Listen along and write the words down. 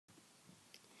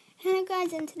Hello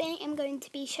guys, and today I'm going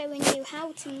to be showing you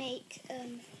how to make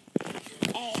a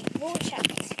rorsach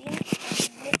costume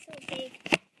on Little Big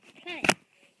Planet.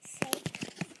 So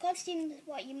the costumes,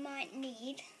 what you might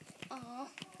need are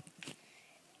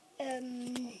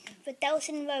the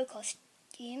Delson Row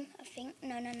costume, I think.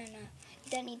 No, you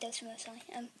don't need Delson Row, sorry.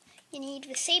 You need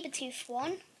the saber-tooth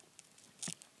one,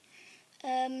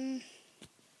 the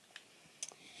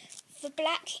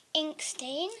black ink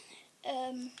stain,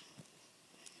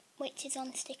 which is on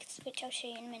the stickers, which I'll show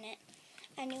you in a minute.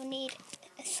 And you'll need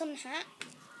a sun hat,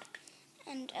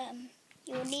 and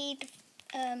you'll need,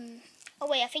 oh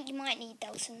wait, I think you might need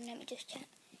Delson, let me just check.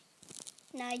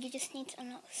 No, you just need to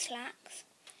unlock the slacks.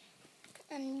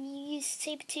 And you use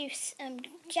saber-tooth's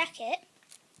jacket,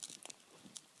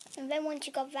 and then once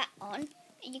you got that on,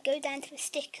 you go down to the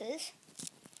stickers,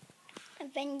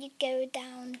 and then you go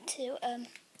down to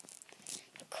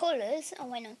the colours, oh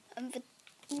wait no,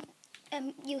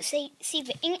 you'll see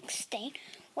the ink stain.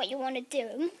 What you want to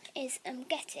do is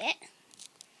get it,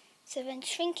 so then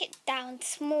shrink it down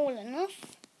small enough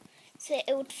so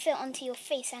it would fit onto your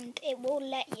face and it will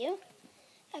let you,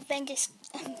 and then just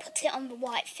put it on the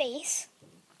white face.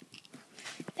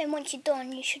 Then once you're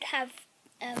done, you should have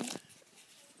a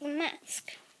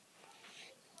mask,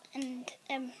 and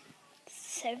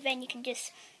so then you can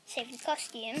just save the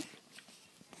costume,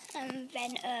 and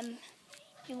then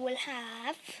you will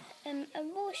have a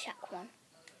rorsach one.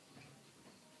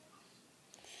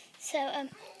 So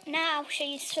now I'll show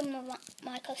you some of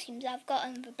my costumes. I've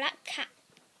got the black cat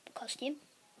costume,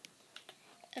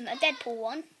 a Deadpool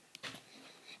one.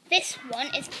 This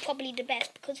one is probably the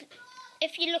best because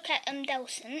if you look at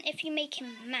Delson, if you make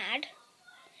him mad,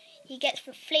 he gets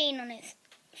the flame on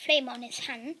his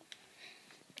hand.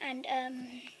 And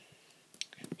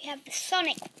we have the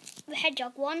Sonic the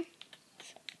Hedgehog one,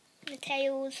 the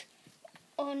tails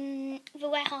on the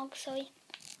werehog, sorry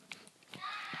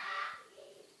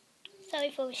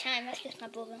for the shine, that's just my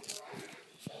brother.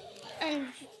 And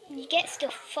you get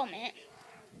stuff from it.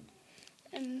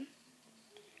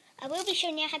 I will be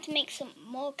showing you how to make some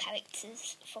more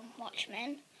characters from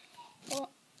Watchmen, but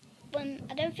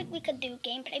I don't think we could do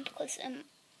gameplay because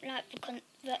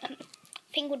the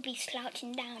thing would be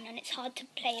slouching down and it's hard to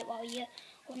play it while you're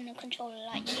on the controller,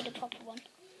 like you need a proper one.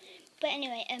 But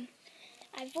anyway,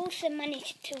 I've also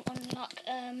managed to unlock,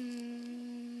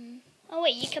 oh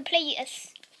wait, you can play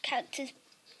as characters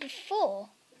before.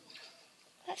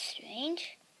 That's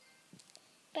strange.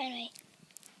 But anyway,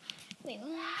 wait,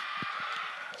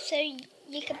 what? So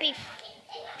you could be,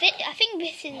 I think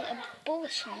this is a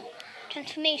bullshit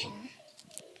transformation.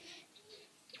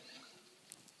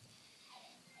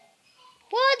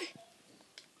 What?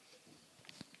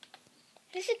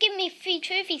 This is giving me 3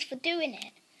 trophies for doing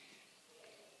it.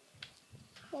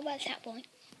 What about that one?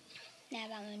 Nah,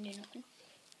 that won't do nothing.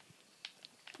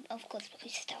 Of course,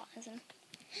 because you start as them.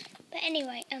 But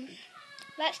anyway,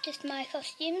 that's just my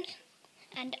costumes,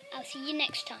 and I'll see you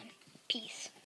next time. Peace.